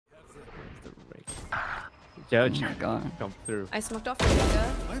Judge. Oh my god. Come through. I smoked off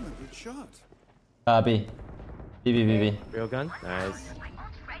Rebecca. I'm a good shot. B. B. Real gun. Nice.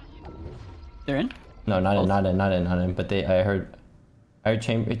 They're in? No, not in. But I heard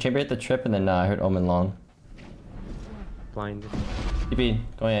chamber hit the trip, and then I heard Omen long. Blind. B.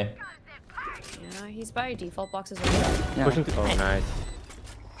 Going A. Yeah, he's by default boxes right Yeah. Pushing to. Oh, nice.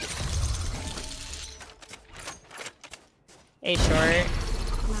 A short.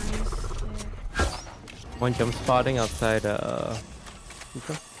 One jump spotting outside.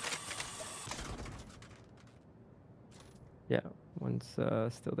 Hookah. Yeah, one's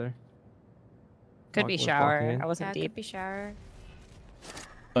still there. Could be One's shower. walking in. I wasn't Yeah, deep. could be shower.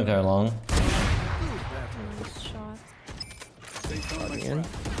 Don't go long. Nice shot. Walking in.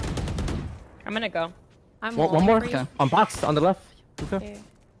 I'm gonna go. I'm One more. for you. Okay. On box on the left. Hookah. Okay.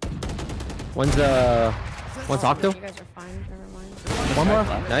 One's octo. You guys are fine. Never mind. One more.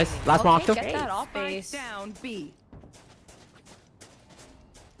 Nice. Last one octo. Get that off base. Down B.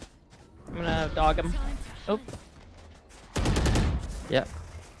 I'm gonna dog him. Oh. Yeah.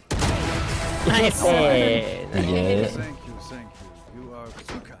 Nice. Hey. Yeah. Thank you. You are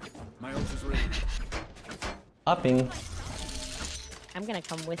Zuka. My ult is ready. Hopping. I'm gonna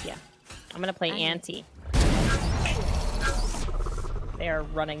come with you. I'm gonna play anti. They are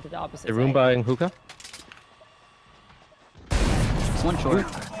running to the opposite The side. Roomba and hookah. It's one short.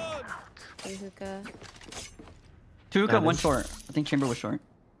 Hey, hookah. Two hookah, one short. I think chamber was short.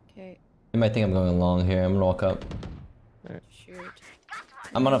 Okay. You might think I'm going long here. I'm gonna walk up. Shoot.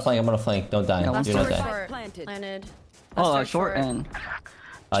 I'm on a flank. Don't die. Yeah, Last Do not door die. short. Planted. Planted. Oh, Last door short and...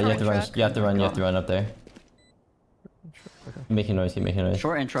 You have to run. Truck. You have to run up there. Keep making noise.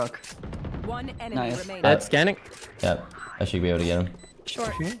 Short and truck. One enemy Nice. remaining. Dead. Scanning. Yep. I should be able to get him.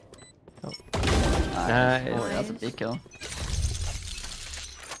 Short. Nice. Oh, that's a big kill.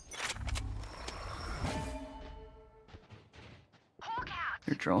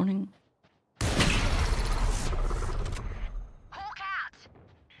 You're droning?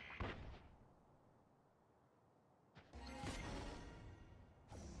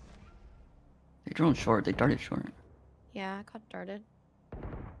 They drone short, they darted short. Yeah, I got darted.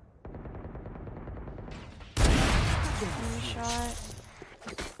 Shot.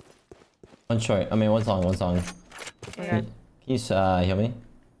 One short. I mean, one's long. Okay. Can you heal me?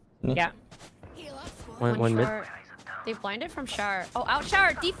 Yeah. One mid. short. They blinded from shower. Oh, out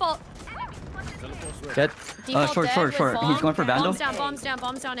shower. Default. Dead. Default short, dead short, with short. bomb. He's going for Vandal.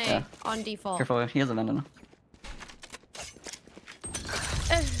 Bombs down A. Yeah. On default. Careful, he has a vendor now.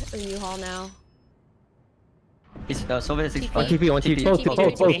 A U-Haul now. He's Sova is 65. TP, one TP. Both.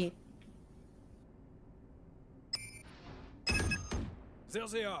 There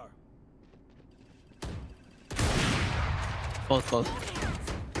they are. Both.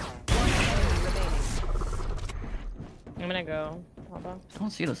 I'm gonna go. Hold on. I don't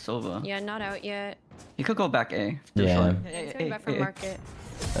see the Sova. Yeah, not out yet. He could go back A. Yeah. He's going back from market.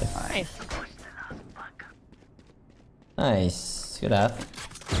 Nice. Nice. Good half.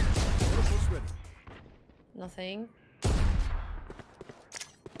 Nothing.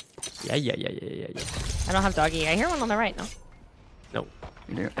 Yeah. I don't have doggy. I hear one on the right. No. No.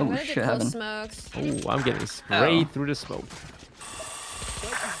 There. I'm Oh gonna do shit, close heaven. smokes. Oh, I'm getting sprayed through the smoke.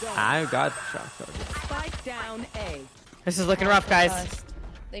 I got shot. Spike down A. This is looking rough, guys. Bust.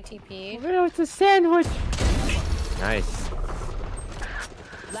 They TP'd. Oh, it's a sandwich. Nice.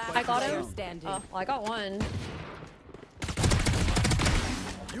 Last I got player him. standing. Oh, well, I got one.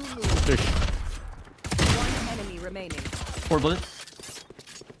 One enemy remaining. 4 bullets.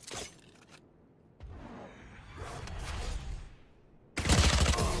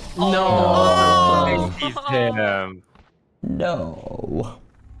 No. Oh. Damn. No.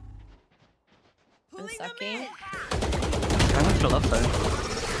 I'm sucking. I went to the left side.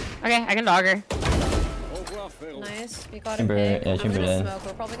 Okay, I can dog her. Nice. We got a Chamber, pick. yeah, I'm chamber gonna dead. smoke.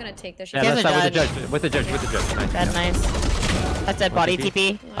 We're probably gonna take this Yeah, shit. He has let's a start with the judge. With the judge. Nice. That's nice. That's dead body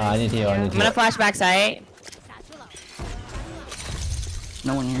TP. I need heal. I'm gonna flash back side.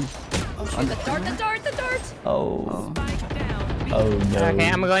 No one here. Oh, shoot, the dart! Oh. Spike down B. Oh no. Okay,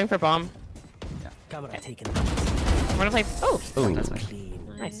 I'm going for bomb. Camera taken. I'm gonna play. Oh, Ooh. That's nice.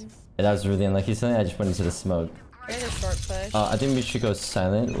 nice. Yeah, that was really unlucky. Something I just went into the smoke. Try the short push. I think we should go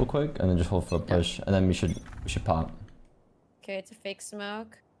silent real quick and then just hold for a push, and then we should pop. Okay, it's a fake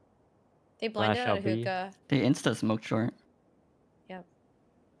smoke. They blinded Flash out a LB. hookah. They insta smoke short. Yep.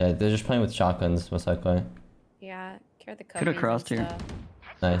 Yeah, they're just playing with shotguns most likely. Yeah. Care the Could've cubbies crossed and here. stuff.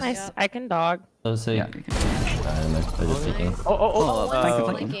 Nice. Nice. Yep. I can dog. So sick. Yeah, you can. They're just peeking. Oh, One's flanking,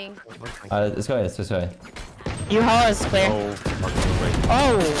 flanking. Let's go ahead. Let's go ahead. U-Haul is clear. Oh, fucking wait.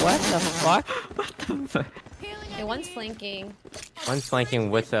 Oh, what the fuck? Here Okay, one's flanking. One's flanking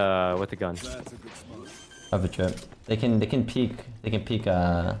with a gun. That's a good spot. Have a trip. They can peek. They can peek.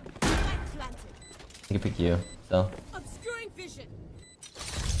 They can peek you. So Obscuring vision.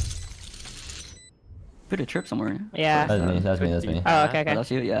 Put a trip somewhere. Yeah. that's me. That's me. That's me. Oh, okay, Oh, okay.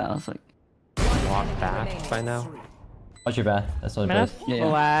 that's you? Yeah, I was like, Walk back by now. Watch your bath. That's the I'm only gonna place. Yeah.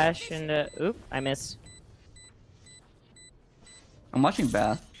 flash into. Oop, I missed. I'm watching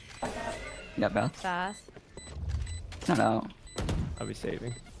Bath. Yeah, Bath. Bath. It's not out. I'll be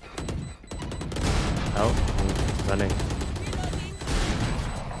saving. Oh, running.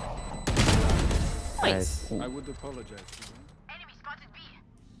 Nice. I would apologize to them.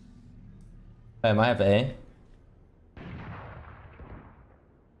 I might have A.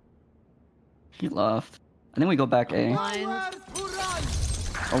 He left. I think we go back A. Blind.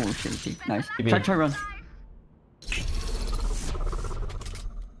 Oh shit, he peeked. Nice. He Try, peeked. try run.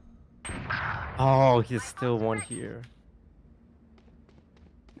 Oh, he's still one here.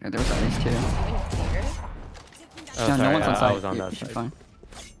 Yeah, there was at least two. Oh, No, sorry, no one's on I site. was on You that should side. fine.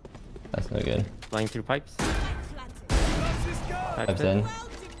 That's no good. Flying through pipes. Pipes in.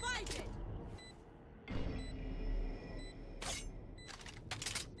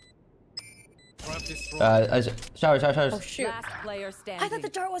 Shower. Oh shoot. Last player standing. I thought the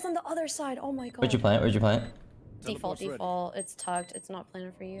dart was on the other side. Oh my god. Where'd you plant? Where'd you plant? Default. It's tucked. It's not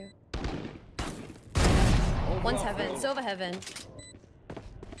planted for you. One's heaven. Sova heaven.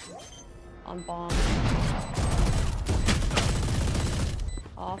 On bomb.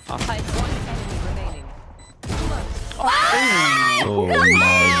 Off. Pipe. One enemy remaining. Oh my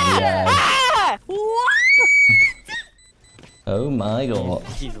god. Ah! What? Oh my god.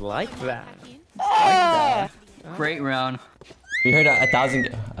 He's like that. Ah! Great round. We heard a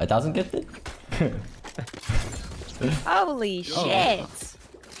thousand gifted? Holy shit. Oh,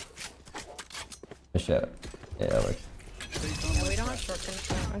 shit. Yeah, that works. Yeah, we don't have short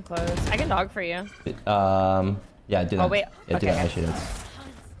control. I'm close. I can dog for you. Yeah, do that. Oh, wait. Yeah, do Okay, that. I okay. shouldn't.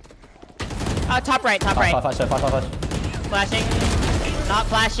 Top right, top right. Flash. Flashing. Not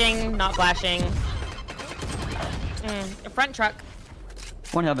flashing, not flashing. Front truck.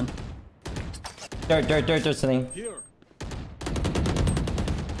 One heaven. Dirt, sitting. Here.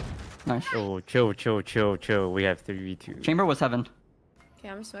 Nice. Oh, chill. We have 3v2. Chamber was heaven. Okay,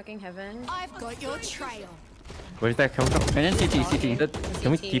 I'm smoking heaven. I've got your trail. Where's that coming from? And then CT.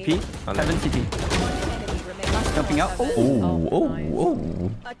 Can we TP? On Heaven that? CT. One enemy remaining. Jumping out. Oh,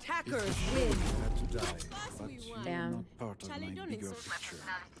 nice. Attackers win. Had to die, but you are Damn. not part of my bigger picture.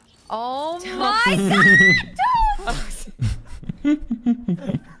 Oh my god!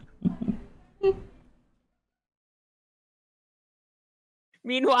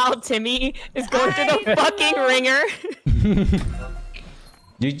 Meanwhile, Timmy is going to the fucking ringer.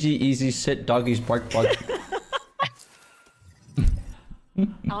 GG, easy, sit, doggies, bark.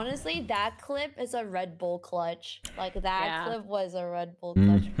 Honestly, that clip is a Red Bull clutch. Like that Yeah. clip was a Red Bull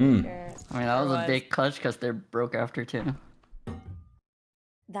clutch for sure. I mean, that was a was. big clutch because they're broke after two.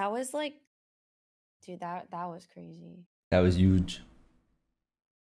 That was like, dude, that was crazy. That was huge.